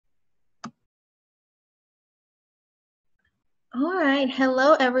All right.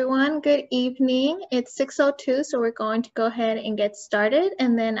 Hello, everyone. Good evening. It's 6:02, so we're going to go ahead and get started.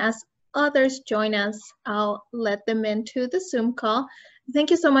 And then as others join us, I'll let them into the Zoom call.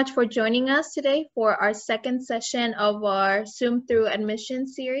 Thank you so much for joining us today for our second session of our Zoom Through Admission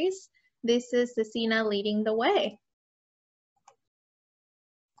series. This is Scecina leading the way.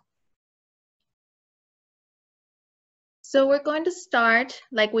 So we're going to start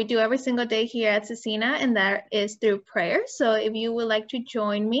like we do every single day here at Scecina, and that is through prayer. So if you would like to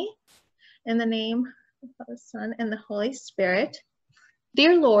join me in the name of the Son and the Holy Spirit.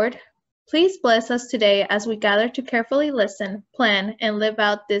 Dear Lord, please bless us today as we gather to carefully listen, plan, and live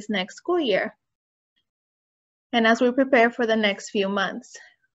out this next school year. And as we prepare for the next few months,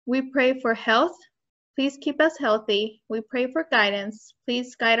 we pray for health. Please keep us healthy. We pray for guidance.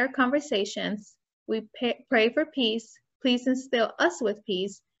 Please guide our conversations. We pray for peace. Please instill us with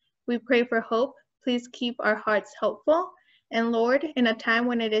peace. We pray for hope. Please keep our hearts hopeful. And Lord, in a time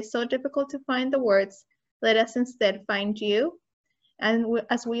when it is so difficult to find the words, let us instead find you. And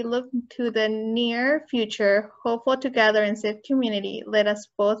as we look to the near future, hopeful together in safe community, let us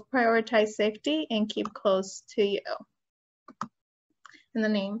both prioritize safety and keep close to you. In the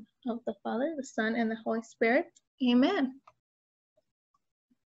name of the Father, the Son, and the Holy Spirit, amen.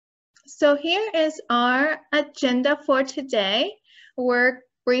 So here is our agenda for today. We're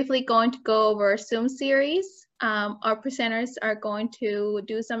briefly going to go over a Zoom series. Our presenters are going to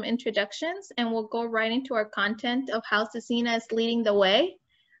do some introductions, and we'll go right into our content of how Scecina is leading the way,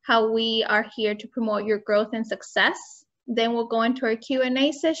 how we are here to promote your growth and success. Then we'll go into our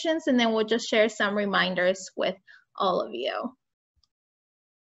Q&A sessions, and then we'll just share some reminders with all of you.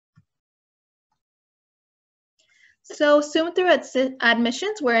 So Zoom Through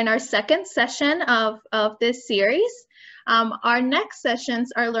Admissions, we're in our second session of this series. Our next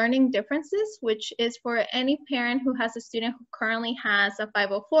sessions are Learning Differences, which is for any parent who has a student who currently has a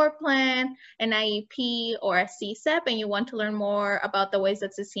 504 plan, an IEP, or a CSEP, and you want to learn more about the ways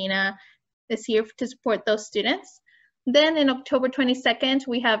that Scecina is here to support those students. Then in October 22nd,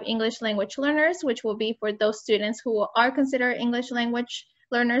 we have English Language Learners, which will be for those students who are considered English language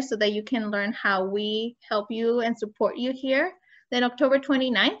learners so that you can learn how we help you and support you here. Then October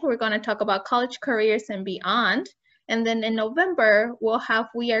 29th, we're going to talk about college careers and beyond. And then in November, we'll have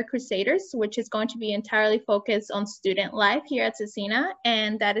We Are Crusaders, which is going to be entirely focused on student life here at Scecina.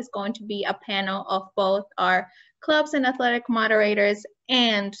 And that is going to be a panel of both our clubs and athletic moderators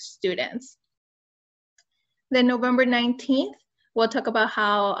and students. Then November 19th, we'll talk about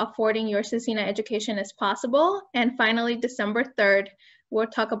how affording your Scecina education is possible. And finally, December 3rd, we'll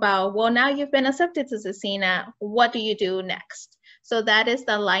talk about, well, now you've been accepted to Scecina, what do you do next? So that is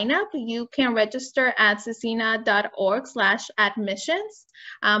the lineup. You can register at scecina.org/admissions.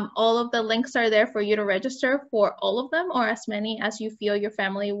 All of the links are there for you to register for all of them or as many as you feel your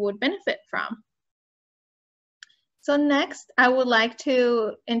family would benefit from. So next, I would like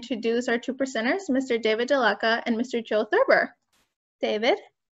to introduce our two presenters, Mr. David Dellacca and Mr. Joe Therber. David.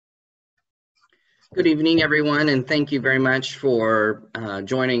 Good evening, everyone, and thank you very much for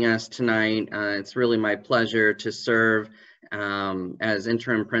joining us tonight. It's really my pleasure to serve as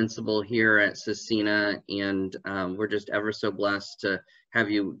interim principal here at Scecina, and we're just ever so blessed to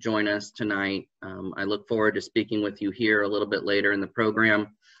have you join us tonight. I look forward to speaking with you here a little bit later in the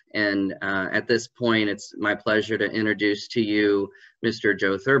program, and at this point, it's my pleasure to introduce to you Mr.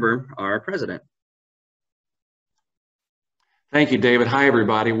 Joe Therber, our president. Thank you, David. Hi,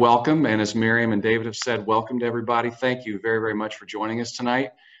 everybody. Welcome. And as Miriam and David have said, welcome to everybody. Thank you very, very much for joining us tonight.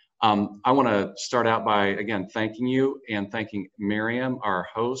 I want to start out by, again, thanking you and thanking Miriam, our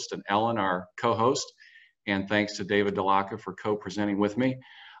host, and Ellen, our co-host. And thanks to David Dellacca for co-presenting with me.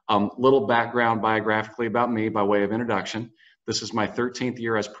 Little background biographically about me by way of introduction. This is my 13th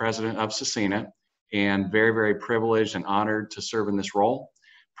year as president of Scecina, and very, very privileged and honored to serve in this role.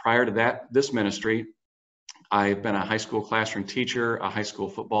 Prior to that, this ministry, I've been a high school classroom teacher, a high school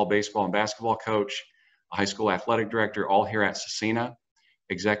football, baseball, and basketball coach, a high school athletic director, all here at Scecina,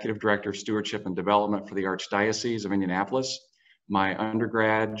 executive director of stewardship and development for the Archdiocese of Indianapolis. My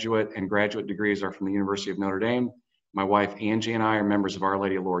undergraduate and graduate degrees are from the University of Notre Dame. My wife, Angie, and I are members of Our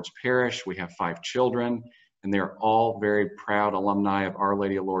Lady of Lourdes Parish. We have 5 children, and they're all very proud alumni of Our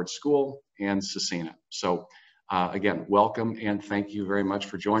Lady of Lourdes School and Scecina. So again, welcome and thank you very much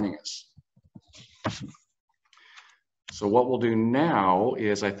for joining us. So what we'll do now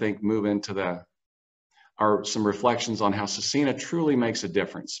is, I think, move into some reflections on how Scecina truly makes a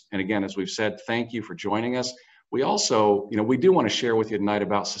difference. And again, as we've said, thank you for joining us. We also, we do want to share with you tonight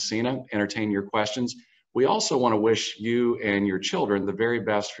about Scecina, entertain your questions. We also want to wish you and your children the very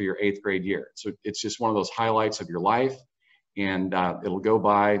best for your 8th grade year. So it's just one of those highlights of your life. and it'll go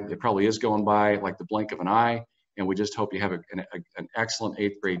by. It probably is going by like the blink of an eye. And we just hope you have an excellent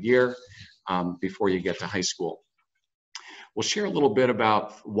 8th grade year before you get to high school. We'll share a little bit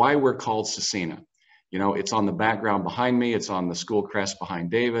about why we're called Scecina. You know, it's on the background behind me. It's on the school crest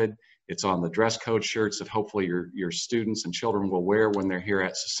behind David. It's on the dress code shirts that hopefully your students and children will wear when they're here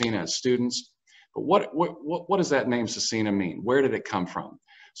at Scecina as students. But what does that name Scecina mean? Where did it come from?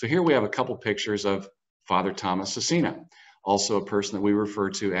 So here we have a couple pictures of Father Thomas Scecina, also a person that we refer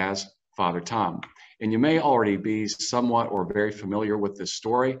to as Father Tom. And you may already be somewhat or very familiar with this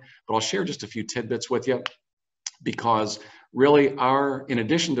story, but I'll share just a few tidbits with you, because really in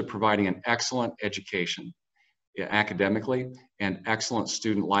addition to providing an excellent education academically and excellent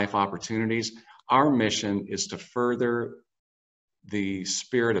student life opportunities, our mission is to further the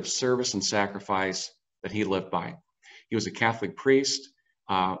spirit of service and sacrifice that he lived by. He was a Catholic priest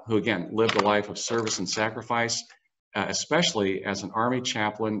who, again, lived a life of service and sacrifice, especially as an Army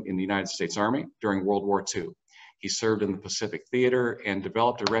chaplain in the United States Army during World War II. He served in the Pacific Theater and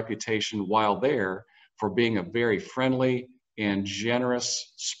developed a reputation while there for being a very friendly and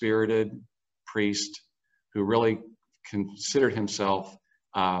generous spirited priest who really considered himself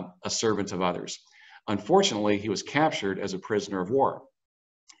a servant of others. Unfortunately, he was captured as a prisoner of war.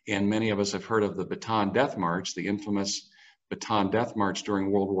 And many of us have heard of the Bataan Death March, the infamous Bataan Death March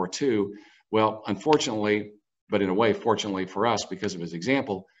during World War II. Well, unfortunately, but in a way, fortunately for us, because of his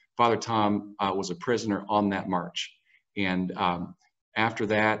example, Father Tom was a prisoner on that march. And after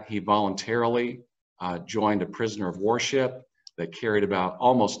that, he voluntarily joined a prisoner of war ship that carried about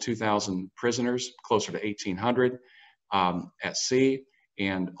almost 2,000 prisoners, closer to 1,800 at sea.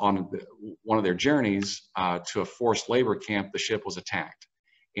 And on one of their journeys to a forced labor camp, the ship was attacked.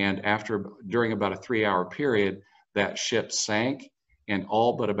 And during about a 3-hour period, that ship sank, and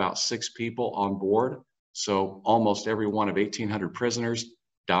all but about 6 people on board, so almost every one of 1,800 prisoners,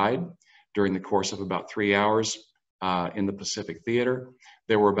 died during the course of about 3 hours in the Pacific Theater.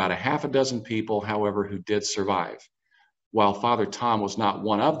 There were about a half a dozen people, however, who did survive. While Father Tom was not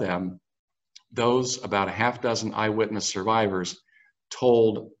one of them, those about a half dozen eyewitness survivors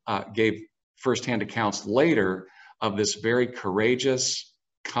gave firsthand accounts later of this very courageous,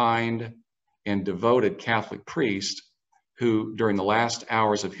 kind, and devoted Catholic priest who, during the last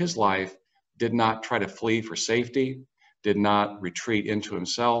hours of his life, did not try to flee for safety, did not retreat into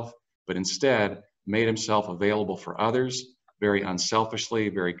himself, but instead made himself available for others very unselfishly,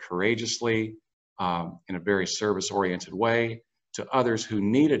 very courageously, in a very service-oriented way to others who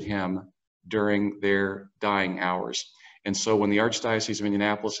needed him during their dying hours. And so when the Archdiocese of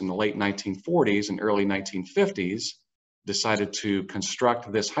Indianapolis in the late 1940s and early 1950s decided to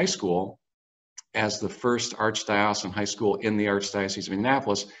construct this high school as the first archdiocesan high school in the Archdiocese of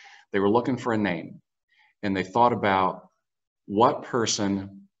Indianapolis, they were looking for a name. And they thought about what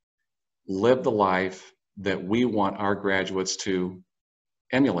person lived the life that we want our graduates to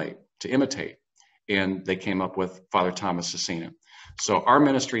emulate, to imitate. And they came up with Father Thomas Scecina. So our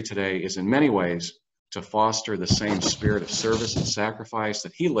ministry today is in many ways to foster the same spirit of service and sacrifice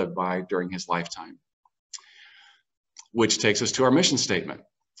that he lived by during his lifetime. Which takes us to our mission statement.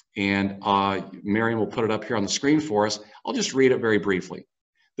 And Miriam will put it up here on the screen for us. I'll just read it very briefly.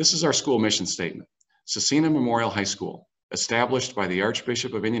 This is our school mission statement. Scecina Memorial High School, established by the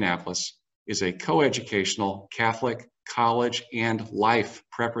Archbishop of Indianapolis, is a coeducational Catholic college and life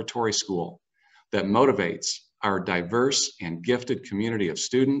preparatory school that motivates our diverse and gifted community of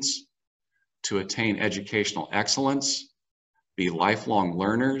students to attain educational excellence, be lifelong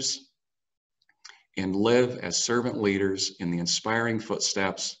learners, and live as servant leaders in the inspiring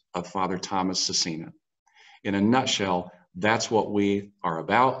footsteps of Father Thomas Scecina. In a nutshell, that's what we are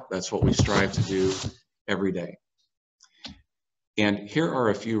about. That's what we strive to do every day. And here are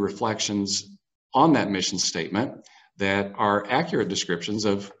a few reflections on that mission statement that are accurate descriptions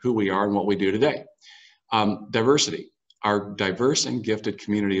of who we are and what we do today. Diversity, our diverse and gifted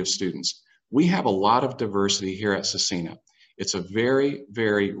community of students. We have a lot of diversity here at Scecina. It's a very,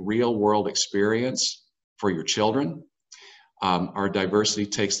 very real world experience for your children. Our diversity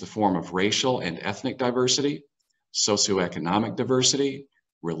takes the form of racial and ethnic diversity, socioeconomic diversity,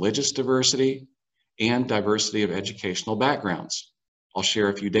 religious diversity, and diversity of educational backgrounds. I'll share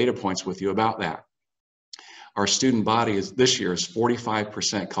a few data points with you about that. Our student body this year is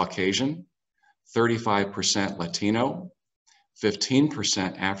 45% Caucasian, 35% Latino,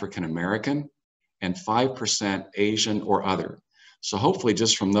 15% African American, and 5% Asian or other. So hopefully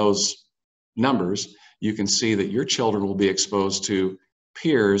just from those numbers, you can see that your children will be exposed to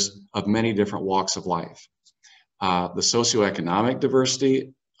peers of many different walks of life. The socioeconomic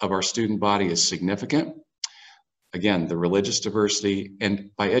diversity of our student body is significant. again, the religious diversity,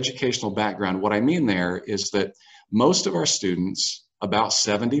 and by educational background, what I mean there is that most of our students, about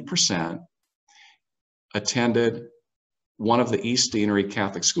 70%, attended one of the East Deanery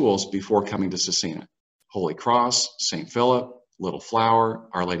Catholic schools before coming to Scecina. Holy Cross, St. Philip, Little Flower,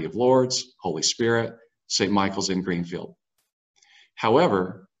 Our Lady of Lourdes, Holy Spirit, St. Michael's in Greenfield.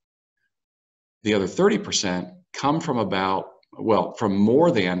 However, the other 30% come from from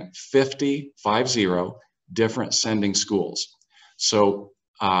more than 50 different sending schools. So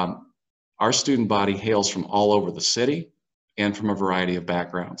our student body hails from all over the city and from a variety of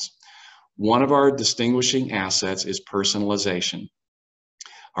backgrounds. One of our distinguishing assets is personalization.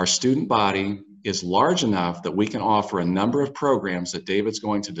 Our student body is large enough that we can offer a number of programs that David's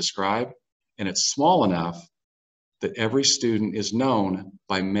going to describe, and it's small enough that every student is known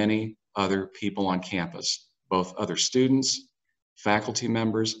by many other people on campus, both other students, faculty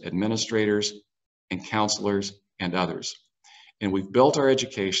members, administrators, and counselors, and others. And we've built our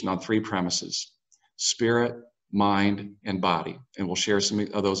education on 3 premises: spirit, mind, and body. And we'll share some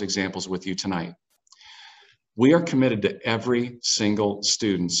of those examples with you tonight. We are committed to every single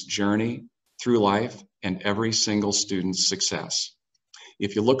student's journey through life and every single student's success.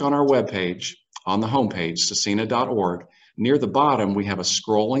 If you look on our webpage, on the homepage, scecina.org, near the bottom, we have a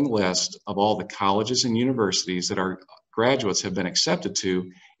scrolling list of all the colleges and universities that our graduates have been accepted to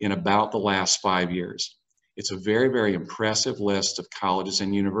in about the last 5 years. It's a very, very impressive list of colleges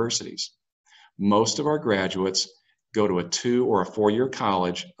and universities. Most of our graduates go to a 2- or 4-year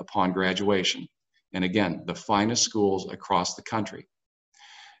college upon graduation. And again, the finest schools across the country.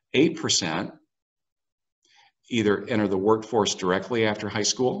 8% either enter the workforce directly after high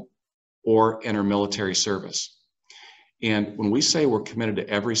school or enter military service. And when we say we're committed to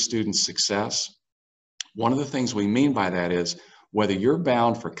every student's success, one of the things we mean by that is whether you're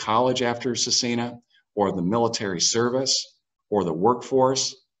bound for college after Scecina or the military service or the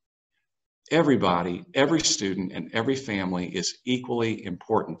workforce, everybody, every student, and every family is equally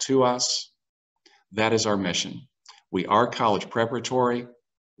important to us. That is our mission. We are college preparatory.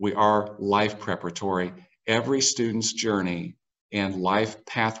 We are life preparatory. Every student's journey and life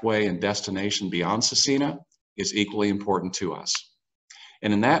pathway and destination beyond Scecina is equally important to us.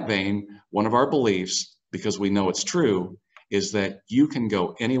 And in that vein, one of our beliefs, because we know it's true, is that you can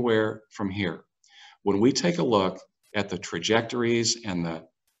go anywhere from here. When we take a look at the trajectories and the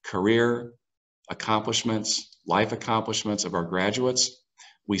career accomplishments, life accomplishments of our graduates,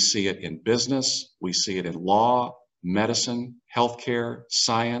 we see it in business, we see it in law, medicine, healthcare,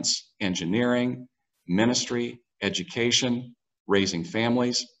 science, engineering, ministry, education, raising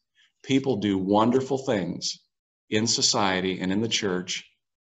families. People do wonderful things in society and in the church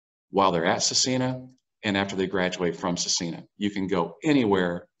while they're at Scecina and after they graduate from Scecina. You can go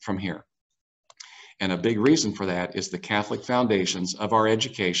anywhere from here. And a big reason for that is the Catholic foundations of our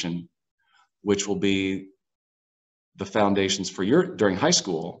education, which will be the foundations for during high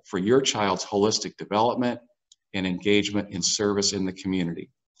school, for your child's holistic development and engagement in service in the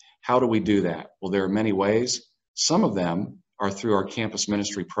community. How do we do that? Well, there are many ways. Some of them are through our campus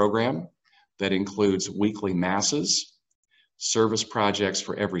ministry program that includes weekly masses, service projects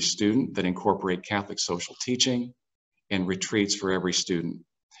for every student that incorporate Catholic social teaching, and retreats for every student.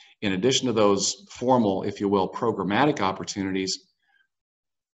 In addition to those formal, if you will, programmatic opportunities,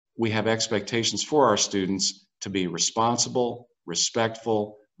 we have expectations for our students to be responsible,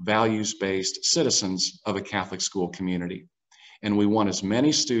 respectful, values-based citizens of a Catholic school community. And we want as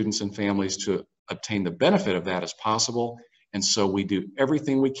many students and families to obtain the benefit of that as possible. And so we do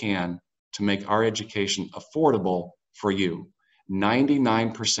everything we can to make our education affordable for you.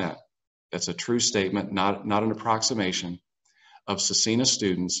 99%, that's a true statement, not an approximation, of Scecina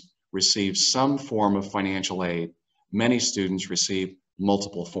students receive some form of financial aid. Many students receive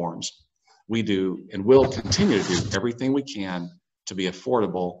multiple forms. We do and will continue to do everything we can to be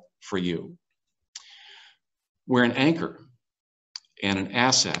affordable for you. We're an anchor and an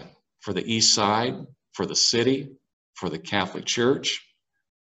asset for the East Side, for the city, for the Catholic Church,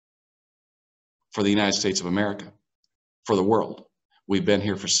 for the United States of America, for the world. We've been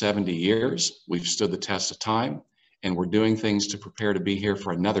here for 70 years. We've stood the test of time, and we're doing things to prepare to be here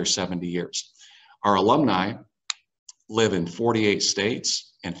for another 70 years. Our alumni live in 48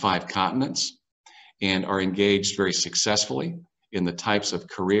 states and 5 continents and are engaged very successfully in the types of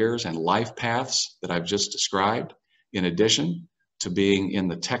careers and life paths that I've just described, in addition to being in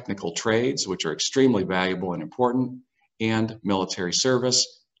the technical trades, which are extremely valuable and important, and military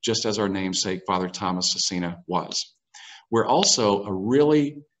service, just as our namesake, Father Thomas Scecina, was. We're also a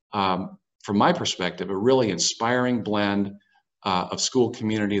really, from my perspective, a really inspiring blend of school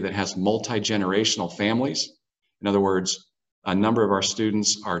community that has multi-generational families In other words, a number of our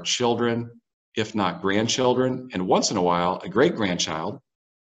students are children, if not grandchildren, and once in a while, a great-grandchild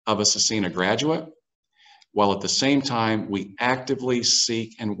of a Scecina graduate, while at the same time, we actively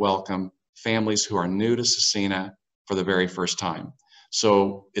seek and welcome families who are new to Scecina for the very first time.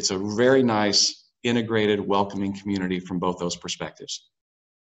 So it's a very nice, integrated, welcoming community from both those perspectives.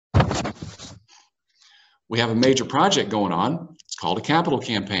 We have a major project going on. It's called a capital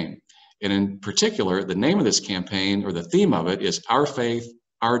campaign. And in particular, the name of this campaign, or the theme of it, is Our Faith,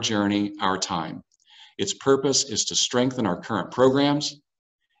 Our Journey, Our Time. Its purpose is to strengthen our current programs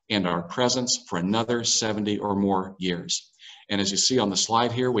and our presence for another 70 or more years. And as you see on the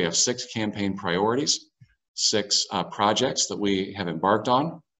slide here, we have 6 campaign priorities, 6 projects that we have embarked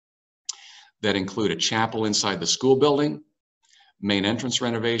on that include a chapel inside the school building, main entrance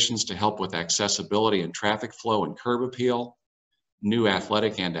renovations to help with accessibility and traffic flow and curb appeal, new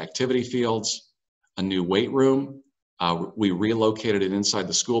athletic and activity fields, a new weight room. We relocated it inside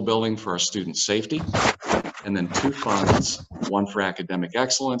the school building for our student safety, and then 2 funds, one for academic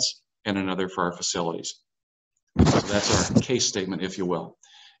excellence and another for our facilities. So that's our case statement, if you will.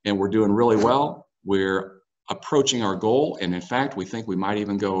 And we're doing really well. We're approaching our goal, and in fact, we think we might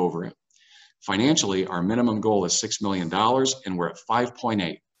even go over it. Financially, our minimum goal is $6 million, and we're at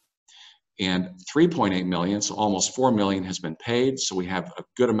 5.8. And 3.8 million, so almost 4 million, has been paid. So we have a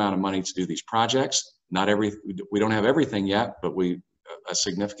good amount of money to do these projects. We don't have everything yet, but a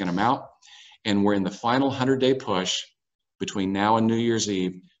significant amount. And we're in the final 100-day push between now and New Year's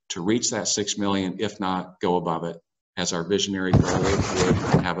Eve to reach that 6 million, if not go above it, as our visionary goal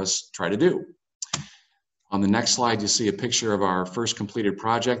would have us try to do. On the next slide, you see a picture of our first completed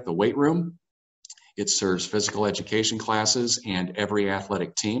project, the weight room. It serves physical education classes and every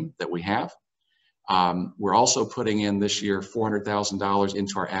athletic team that we have. We're also putting in this year $400,000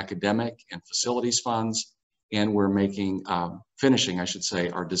 into our academic and facilities funds, and we're finishing, I should say,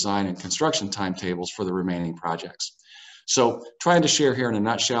 our design and construction timetables for the remaining projects. So trying to share here in a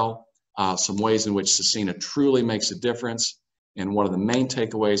nutshell some ways in which Scecina truly makes a difference. And one of the main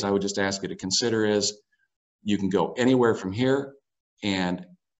takeaways I would just ask you to consider is you can go anywhere from here, and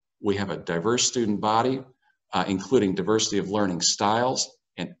we have a diverse student body, including diversity of learning styles,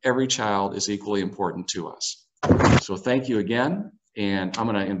 and every child is equally important to us. So thank you again, and I'm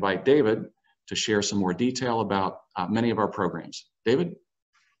going to invite David to share some more detail about many of our programs. David?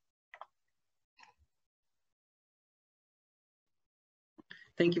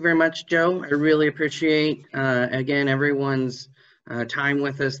 Thank you very much, Joe. I really appreciate, again, everyone's time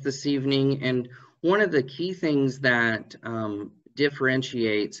with us this evening. And one of the key things that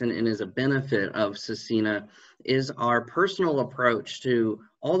differentiates and is a benefit of Scecina is our personal approach to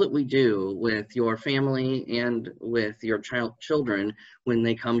all that we do with your family and with your children when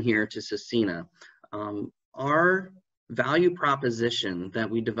they come here to Scecina. Our value proposition that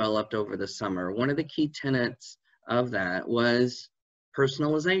we developed over the summer, one of the key tenets of that was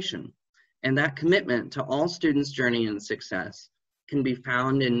personalization. And that commitment to all students' journey and success can be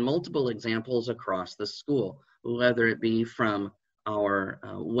found in multiple examples across the school, whether it be from our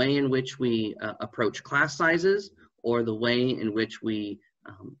way in which we approach class sizes, or the way in which we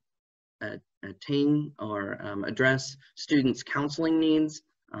attain or address students' counseling needs,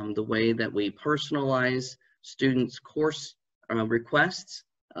 the way that we personalize students' course requests,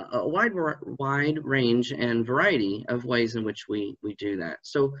 a wide range and variety of ways in which we do that.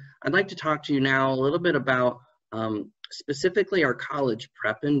 So I'd like to talk to you now a little bit about specifically our college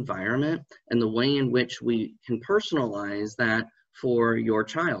prep environment and the way in which we can personalize that for your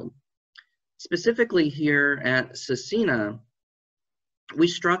child. Specifically here at Scecina, we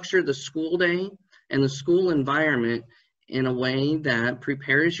structure the school day and the school environment in a way that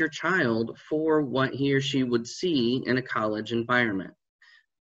prepares your child for what he or she would see in a college environment.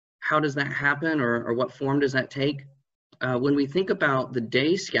 How does that happen, or what form does that take? When we think about the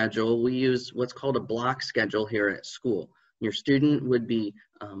day schedule, we use what's called a block schedule here at school. Your student would be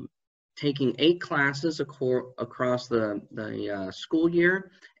taking 8 classes across the school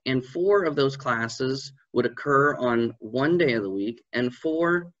year, and 4 of those classes would occur on one day of the week, and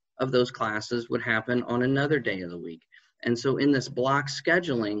 4 of those classes would happen on another day of the week. And so in this block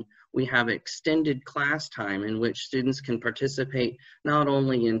scheduling, we have extended class time in which students can participate not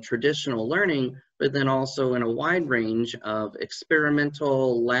only in traditional learning, but then also in a wide range of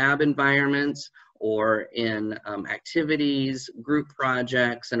experimental lab environments, or in activities, group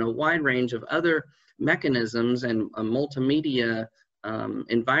projects, and a wide range of other mechanisms and a multimedia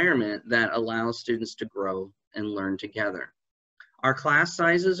environment that allows students to grow and learn together. Our class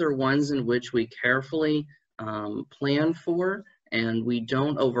sizes are ones in which we carefully plan for and we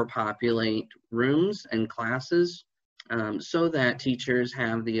don't overpopulate rooms and classes, so that teachers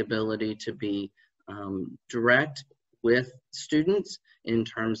have the ability to be direct with students in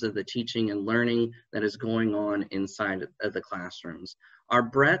terms of the teaching and learning that is going on inside of the classrooms. Our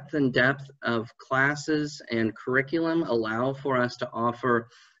breadth and depth of classes and curriculum allow for us to offer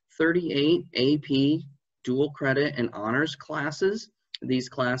 38 AP dual credit and honors classes. These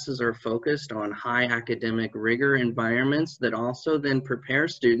classes are focused on high academic rigor environments that also then prepare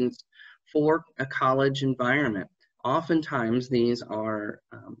students for a college environment. Oftentimes, these are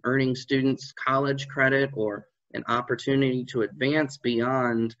earning students college credit or an opportunity to advance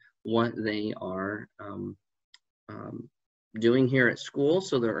beyond what they are doing here at school.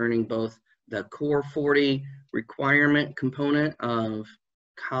 So they're earning both the core 40 requirement component of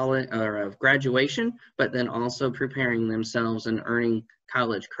college or of graduation, but then also preparing themselves and earning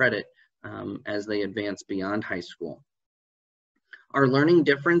college credit as they advance beyond high school. Our Learning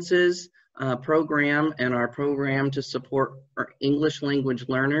Differences program and our program to support our English language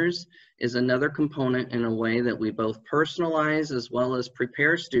learners is another component in a way that we both personalize as well as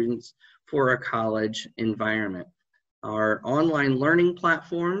prepare students for a college environment. Our online learning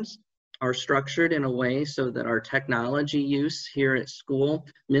platforms are structured in a way so that our technology use here at school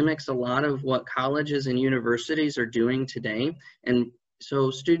mimics a lot of what colleges and universities are doing today. And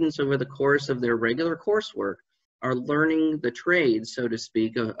so students over the course of their regular coursework are learning the trades, so to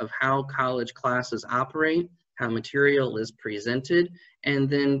speak, of how college classes operate, how material is presented, and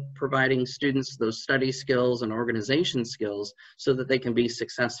then providing students those study skills and organization skills so that they can be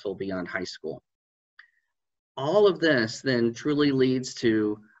successful beyond high school. All of this then truly leads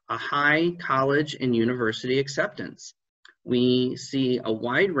to a high college and university acceptance. We see a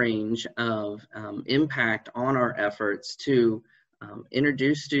wide range of impact on our efforts to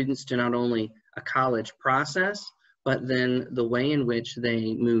introduce students to not only a college process, but then the way in which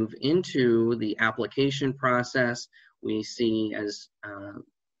they move into the application process. We see, as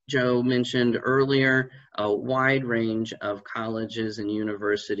Joe mentioned earlier, a wide range of colleges and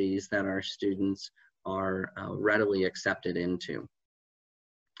universities that our students are readily accepted into.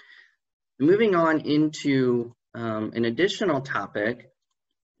 Moving on into an additional topic,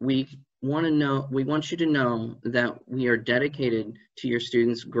 we want you to know that we are dedicated to your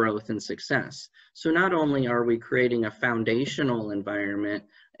students' growth and success. So not only are we creating a foundational environment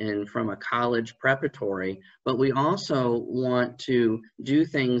and from a college preparatory, but we also want to do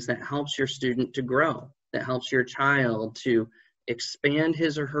things that helps your student to grow, that helps your child to expand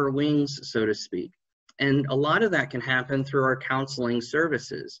his or her wings, so to speak. And a lot of that can happen through our counseling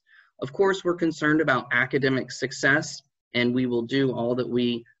services. Of course, we're concerned about academic success, and we will do all that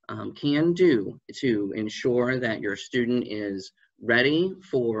we can do to ensure that your student is ready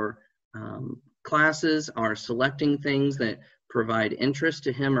for classes, are selecting things that provide interest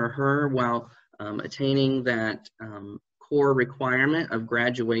to him or her while attaining that core requirement of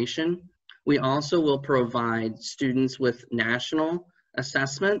graduation. We also will provide students with national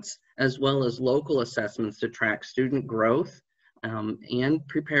assessments as well as local assessments to track student growth and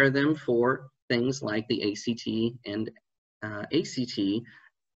prepare them for things like the ACT and ACT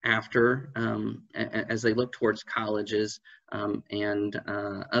after, as they look towards colleges and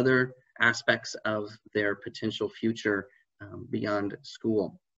other aspects of their potential future beyond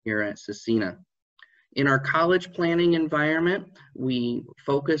school here at Scecina. In our college planning environment, we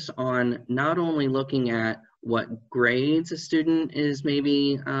focus on not only looking at what grades a student is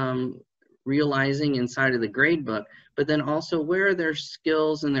maybe realizing inside of the grade book, but then also where are their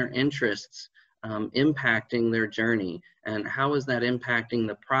skills and their interests impacting their journey, and how is that impacting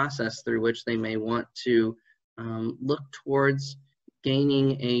the process through which they may want to look towards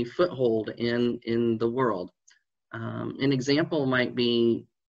gaining a foothold in the world. An example might be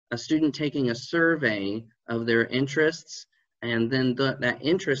a student taking a survey of their interests, and then that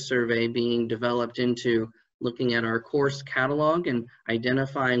interest survey being developed into looking at our course catalog and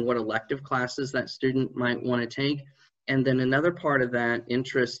identifying what elective classes that student might want to take. And then another part of that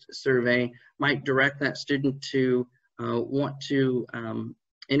interest survey might direct that student to want to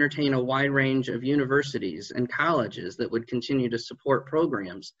entertain a wide range of universities and colleges that would continue to support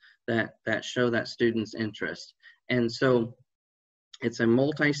programs that show that student's interest. And so it's a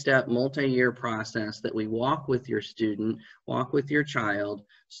multi-step, multi-year process that we walk with your student, walk with your child,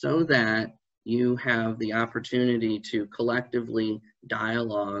 so that you have the opportunity to collectively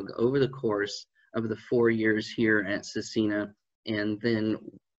dialogue over the course of the 4 years here at Scecina. And then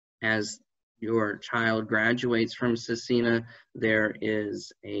as your child graduates from Scecina, there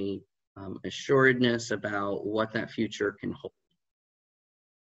is a assuredness about what that future can hold.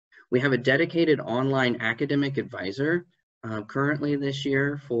 We have a dedicated online academic advisor currently this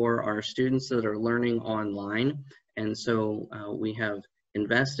year for our students that are learning online. And so we have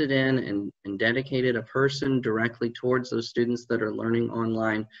invested in and dedicated a person directly towards those students that are learning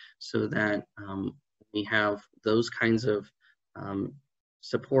online, so that we have those kinds of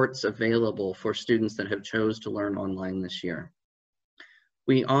supports available for students that have chose to learn online this year.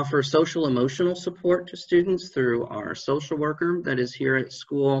 We offer social emotional support to students through our social worker that is here at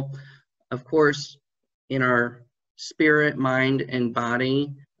school. Of course, in our spirit, mind, and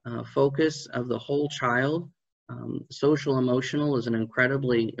body focus of the whole child, social emotional is an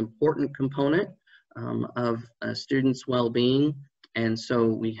incredibly important component of a student's well-being, and so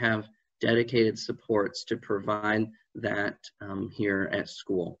we have dedicated supports to provide that here at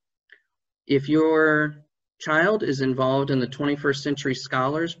school. If your child is involved in the 21st Century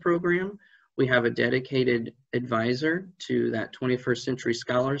Scholars Program, we have a dedicated advisor to that 21st Century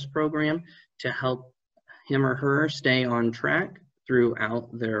Scholars Program to help him or her stay on track throughout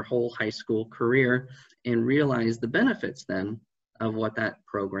their whole high school career and realize the benefits then of what that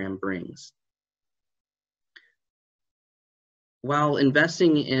program brings. While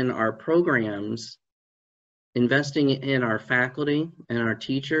investing in our programs, investing in our faculty and our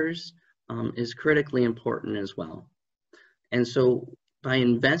teachers is critically important as well. And so by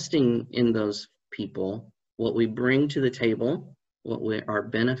investing in those people, what we bring to the table, our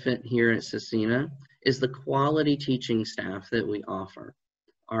benefit here at Scecina, is the quality teaching staff that we offer.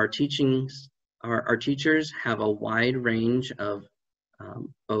 Our teachers have a wide range of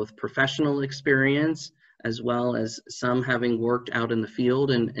both professional experience, as well as some having worked out in the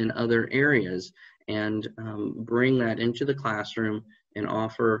field and in other areas, and bring that into the classroom and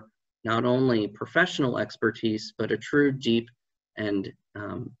offer not only professional expertise, but a true deep and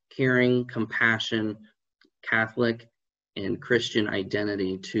caring, compassion, Catholic and Christian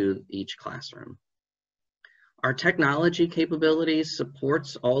identity to each classroom. Our technology capabilities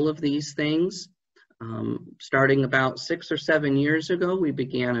supports all of these things. Starting about 6 or 7 years ago, we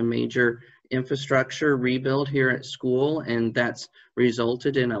began a major infrastructure rebuild here at school, and that's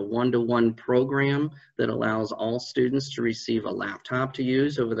resulted in a one-to-one program that allows all students to receive a laptop to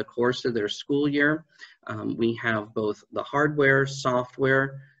use over the course of their school year. We have both the hardware,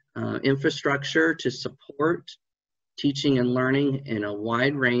 software, infrastructure to support teaching and learning in a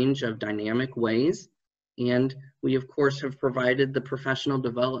wide range of dynamic ways. And we, of course, have provided the professional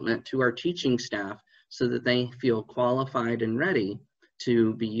development to our teaching staff so that they feel qualified and ready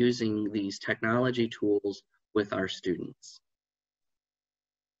to be using these technology tools with our students.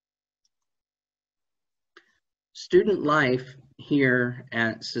 Student life here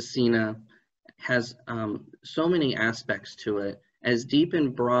at Scecina has so many aspects to it. As deep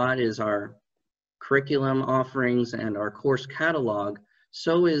and broad as our curriculum offerings and our course catalog,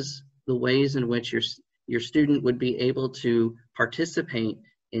 so is the ways in which your student would be able to participate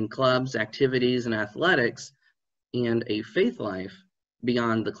in clubs, activities, and athletics, and a faith life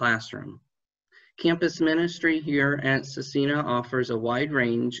beyond the classroom. Campus ministry here at Scecina offers a wide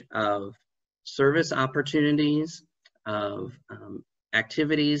range of service opportunities, of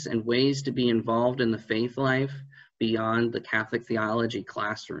activities and ways to be involved in the faith life beyond the Catholic theology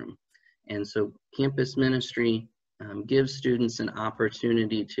classroom. And so campus ministry gives students an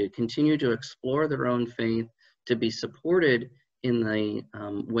opportunity to continue to explore their own faith, to be supported in the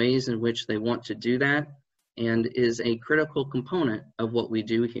ways in which they want to do that, and is a critical component of what we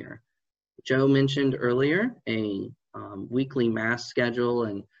do here. Joe mentioned earlier a weekly mass schedule,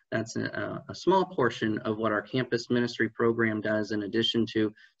 and that's a small portion of what our campus ministry program does, in addition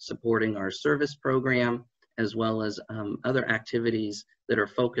to supporting our service program, as well as other activities that are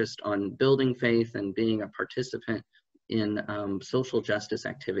focused on building faith and being a participant in social justice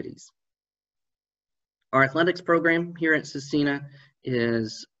activities. Our athletics program here at Scecina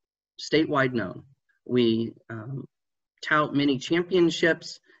is statewide known. We tout many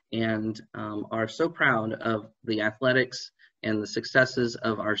championships and are so proud of the athletics and the successes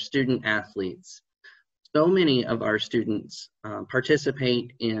of our student athletes. So many of our students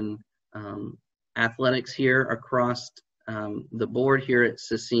participate in athletics here across the board here at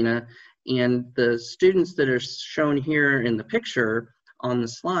Scecina, and the students that are shown here in the picture on the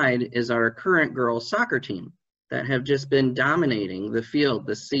slide is our current girls soccer team that have just been dominating the field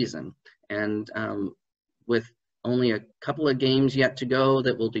this season. And with only a couple of games yet to go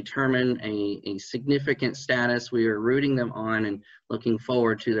that will determine a significant status, we are rooting them on and looking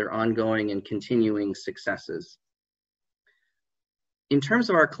forward to their ongoing and continuing successes. In terms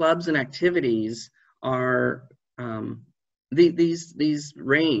of our clubs and activities, these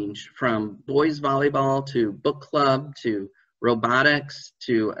range from boys volleyball to book club to robotics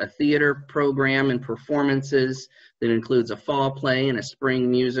to a theater program and performances that includes a fall play and a spring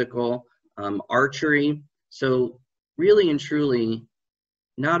musical, archery. So really and truly,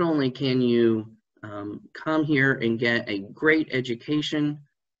 not only can you come here and get a great education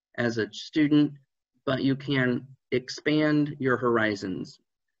as a student, but you can expand your horizons,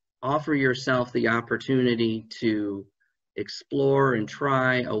 offer yourself the opportunity to explore and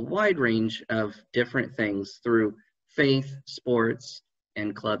try a wide range of different things through faith, sports,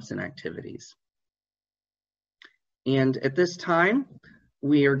 and clubs and activities. And at this time,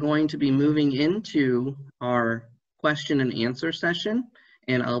 we are going to be moving into our question and answer session,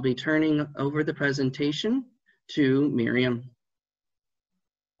 and I'll be turning over the presentation to Miriam.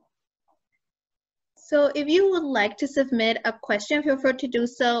 So if you would like to submit a question, feel free to do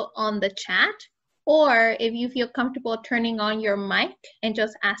so on the chat, or if you feel comfortable turning on your mic and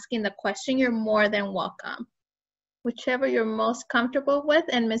just asking the question, you're more than welcome. Whichever you're most comfortable with,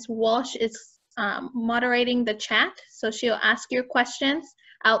 and Ms. Walsh is moderating the chat, so she'll ask your questions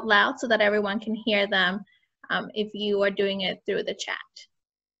out loud so that everyone can hear them if you are doing it through the chat.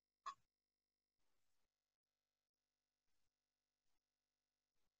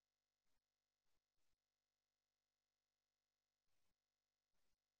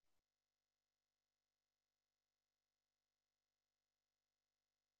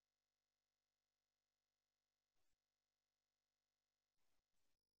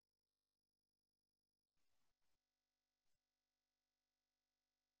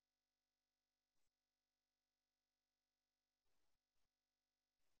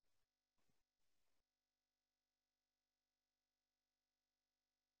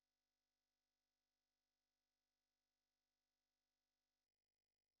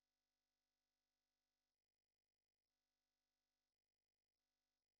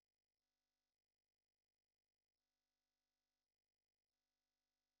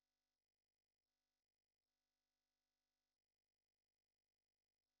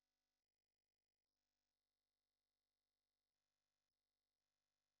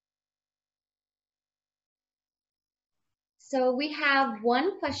 So we have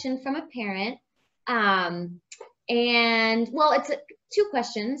one question from a parent, and well, it's two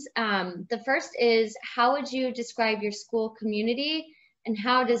questions. The first is, how would you describe your school community and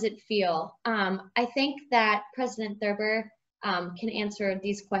how does it feel? I think that President Therber can answer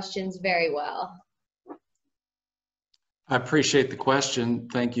these questions very well. I appreciate the question.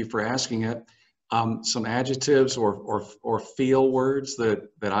 Thank you for asking it. Some adjectives or feel words that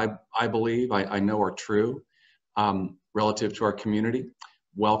I believe I know are true relative to our community: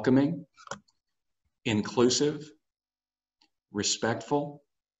 welcoming, inclusive, respectful,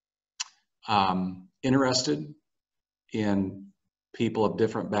 interested in people of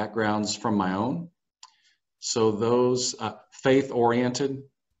different backgrounds from my own. So those faith-oriented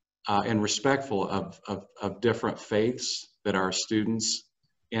and respectful of different faiths that our students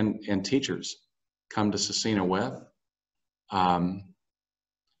and teachers come to Scecina with.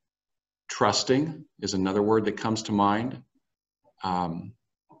 Trusting is another word that comes to mind.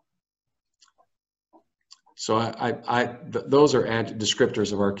 So those are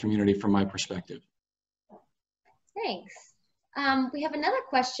descriptors of our community from my perspective. Thanks. We have another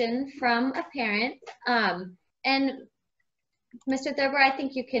question from a parent, and Mr. Therber, I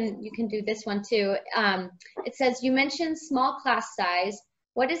think you can do this one too. It says, you mentioned small class size.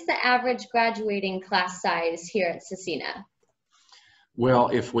 What is the average graduating class size here at Scecina? Well,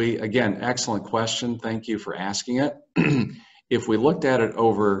 again, excellent question. Thank you for asking it. If we looked at it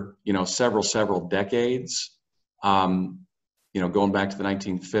over, several decades, going back to the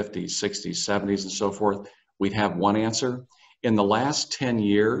 1950s, 60s, 70s, and so forth, we'd have one answer. In the last 10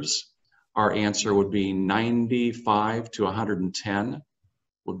 years, our answer would be 95 to 110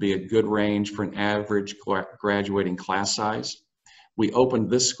 would be a good range for an average graduating class size. We opened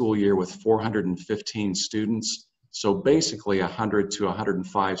this school year with 415 students, so basically 100 to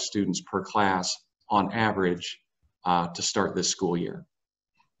 105 students per class on average to start this school year.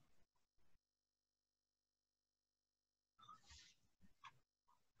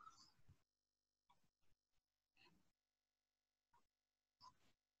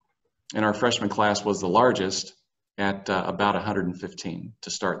 And our freshman class was the largest at about 115 to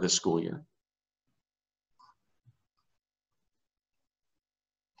start this school year.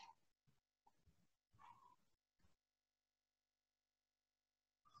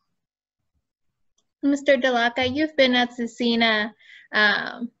 Mr. Dellacca, you've been at Scecina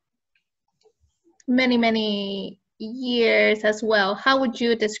many years as well. How would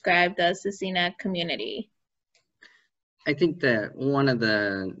you describe the Scecina community? I think that one of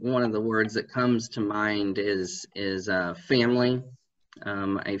the words that comes to mind is family.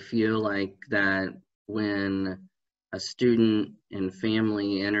 I feel like that when a student and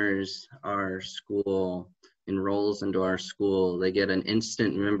family enters our school, enrolls into our school, they get an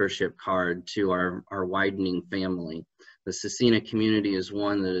instant membership card to our widening family. The Scecina community is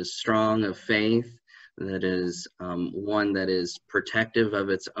one that is strong of faith, that is one that is protective of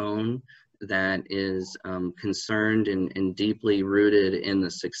its own, that is concerned and deeply rooted in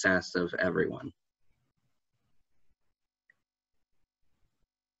the success of everyone.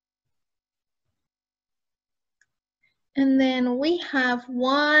 And then we have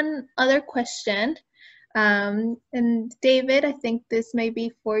one other question. And David, I think this may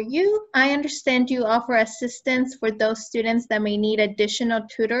be for you. I understand you offer assistance for those students that may need additional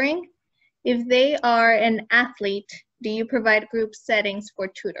tutoring. If they are an athlete, do you provide group settings for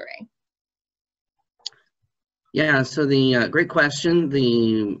tutoring? Yeah, so the great question.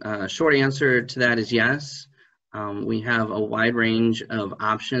 The short answer to that is yes. We have a wide range of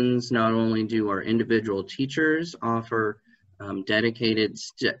options. Not only do our individual teachers offer dedicated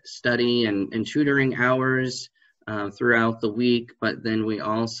study and tutoring hours throughout the week, but then we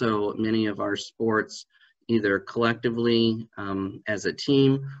also, many of our sports, either collectively as a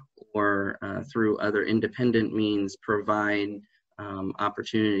team or through other independent means, provide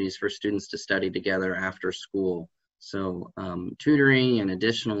opportunities for students to study together after school. So tutoring and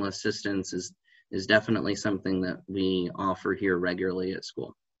additional assistance is definitely something that we offer here regularly at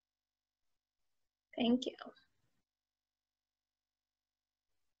school. Thank you.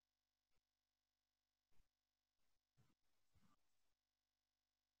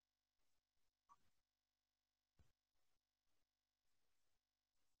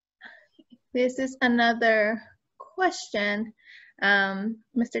 This is another question.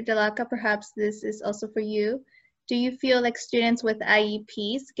 Mr. Dellacca, perhaps this is also for you. Do you feel like students with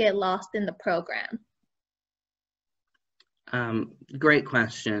IEPs get lost in the program? Great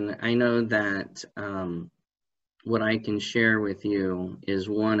question. I know that what I can share with you is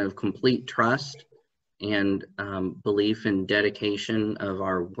one of complete trust and belief and dedication of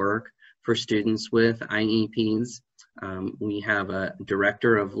our work for students with IEPs. We have a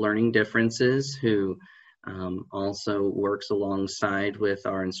director of learning differences who also works alongside with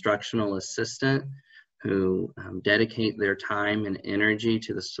our instructional assistant, who dedicate their time and energy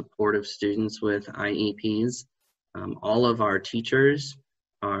to the support of students with IEPs. All of our teachers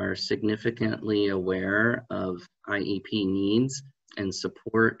are significantly aware of IEP needs and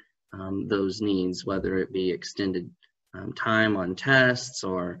support those needs, whether it be extended time on tests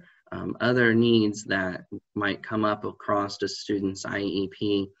or other needs that might come up across a student's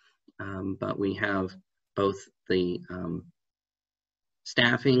IEP. But we have both the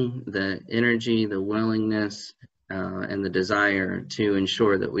staffing, the energy, the willingness, and the desire to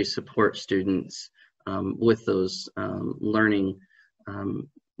ensure that we support students with those learning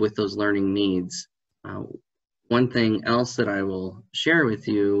needs. One thing else that I will share with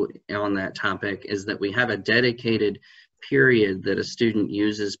you on that topic is that we have a dedicated period that a student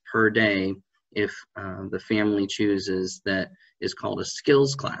uses per day if the family chooses, that is called a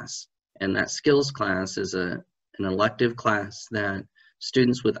skills class. And that skills class is an elective class that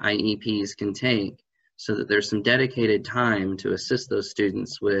students with IEPs can take, so that there's some dedicated time to assist those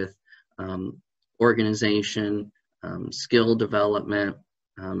students with organization, skill development,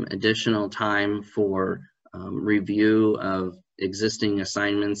 additional time for review of existing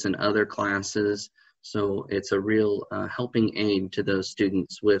assignments and other classes. So it's a real helping aid to those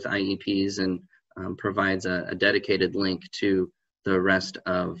students with IEPs, and provides a dedicated link to the rest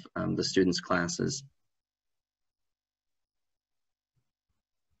of the students' classes.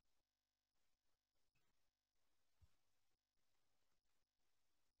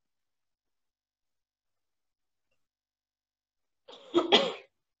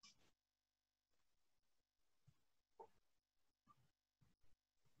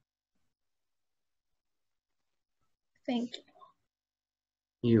 Thank you.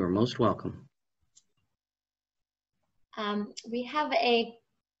 You are most welcome. We have a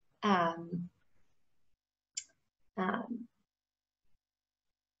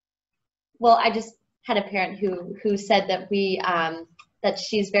well, I just had a parent who said that that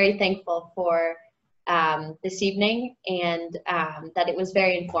she's very thankful for this evening, and that it was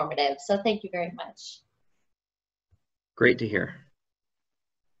very informative. So thank you very much. Great to hear.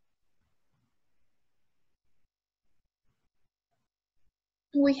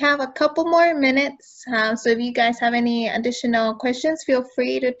 We have a couple more minutes, so if you guys have any additional questions, feel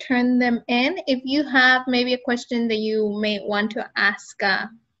free to turn them in. If you have maybe a question that you may want to ask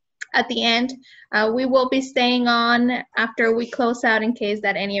at the end. We will be staying on after we close out in case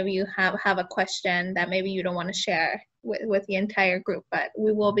that any of you have a question that maybe you don't want to share with the entire group, but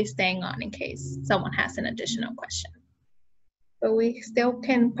we will be staying on in case someone has an additional question. But we still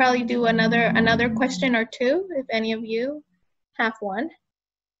can probably do another question or two if any of you have one.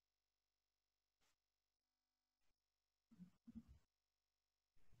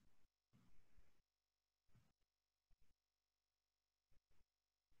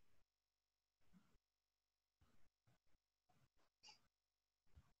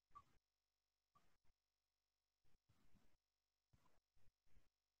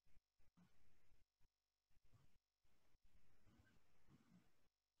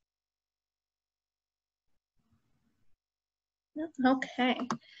 Okay,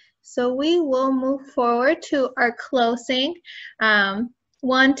 so we will move forward to our closing.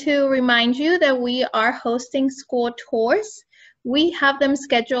 Want to remind you that we are hosting school tours. We have them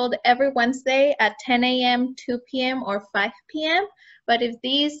scheduled every Wednesday at 10 a.m., 2 p.m., or 5 p.m. But if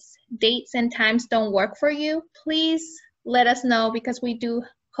these dates and times don't work for you, please let us know, because we do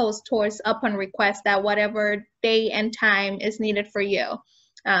host tours upon request at whatever day and time is needed for you.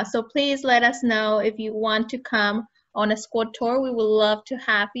 So please let us know if you want to come on a school tour. We would love to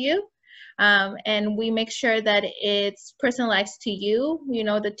have you. And we make sure that it's personalized to you. You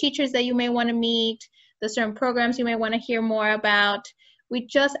know, the teachers that you may want to meet, the certain programs you may want to hear more about. We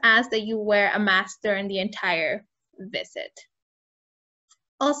just ask that you wear a mask during the entire visit.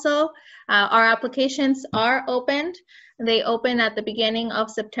 Also, our applications are opened. They open at the beginning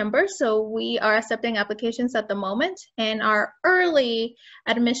of September, so we are accepting applications at the moment, and our early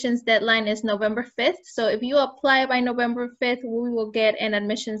admissions deadline is November 5th. So if you apply by November 5th, we will get an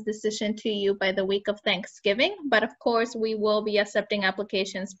admissions decision to you by the week of Thanksgiving, but of course we will be accepting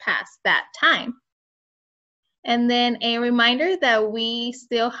applications past that time. And then a reminder that we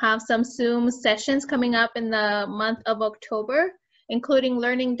still have some Zoom sessions coming up in the month of October, including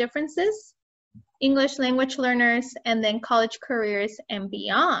learning differences, English language learners, and then college careers and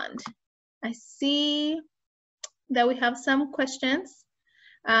beyond. I see that we have some questions.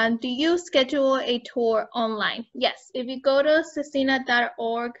 Do you schedule a tour online? Yes, if you go to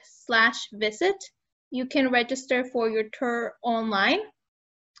scecina.org/visit, you can register for your tour online.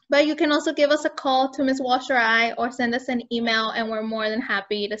 But you can also give us a call to Ms. Walsh or I, or send us an email, and we're more than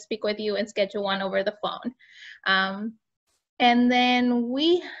happy to speak with you and schedule one over the phone. And then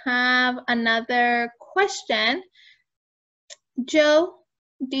we have another question. Joe,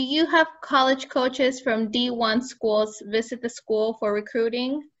 do you have college coaches from D1 schools visit the school for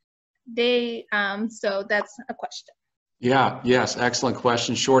recruiting? So that's a question. Yes, excellent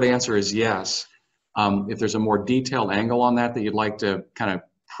question. Short answer is yes. If there's a more detailed angle on that you'd like to kind of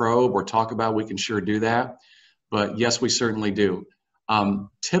probe or talk about, we can sure do that. But yes, we certainly do.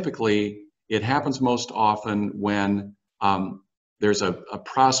 Typically, it happens most often when there's a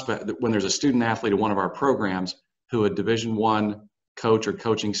prospect, when there's a student athlete at one of our programs who a Division I coach or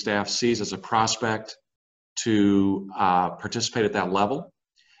coaching staff sees as a prospect to participate at that level.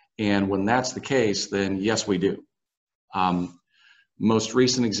 And when that's the case, then yes, we do. Most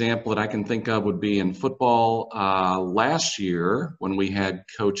recent example that I can think of would be in football last year, when we had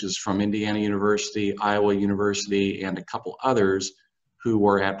coaches from Indiana University, Iowa University, and a couple others who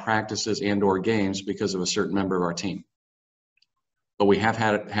were at practices and or games because of a certain member of our team. But we have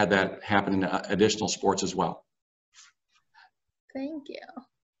had that happen in additional sports as well. Thank you.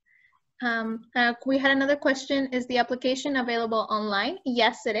 We had another question. Is the application available online?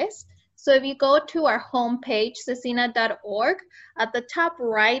 Yes, it is. So if you go to our homepage, scecina.org, at the top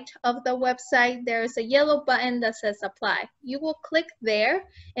right of the website, there's a yellow button that says apply. You will click there,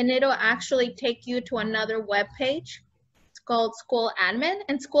 and it'll actually take you to another web page. It's called School Admin,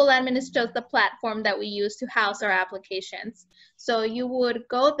 and School Admin is just the platform that we use to house our applications. So you would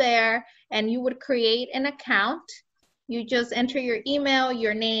go there and you would create an account. You just enter your email,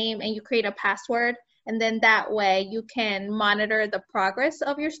 your name, and you create a password. And then that way you can monitor the progress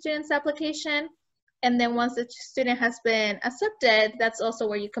of your student's application. And then once the student has been accepted, that's also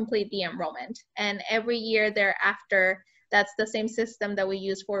where you complete the enrollment. And every year thereafter, that's the same system that we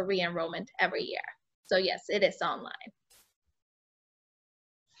use for re-enrollment every year. So yes, it is online.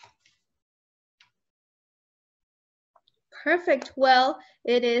 Perfect. Well,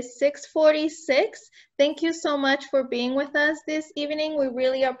 it is 6:46. Thank you so much for being with us this evening. We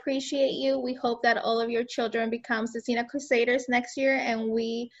really appreciate you. We hope that all of your children become Scecina Crusaders next year, and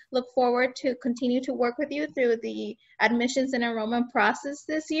we look forward to continue to work with you through the admissions and enrollment process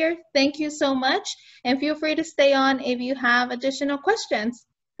this year. Thank you so much, and feel free to stay on if you have additional questions.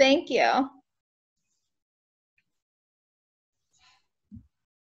 Thank you.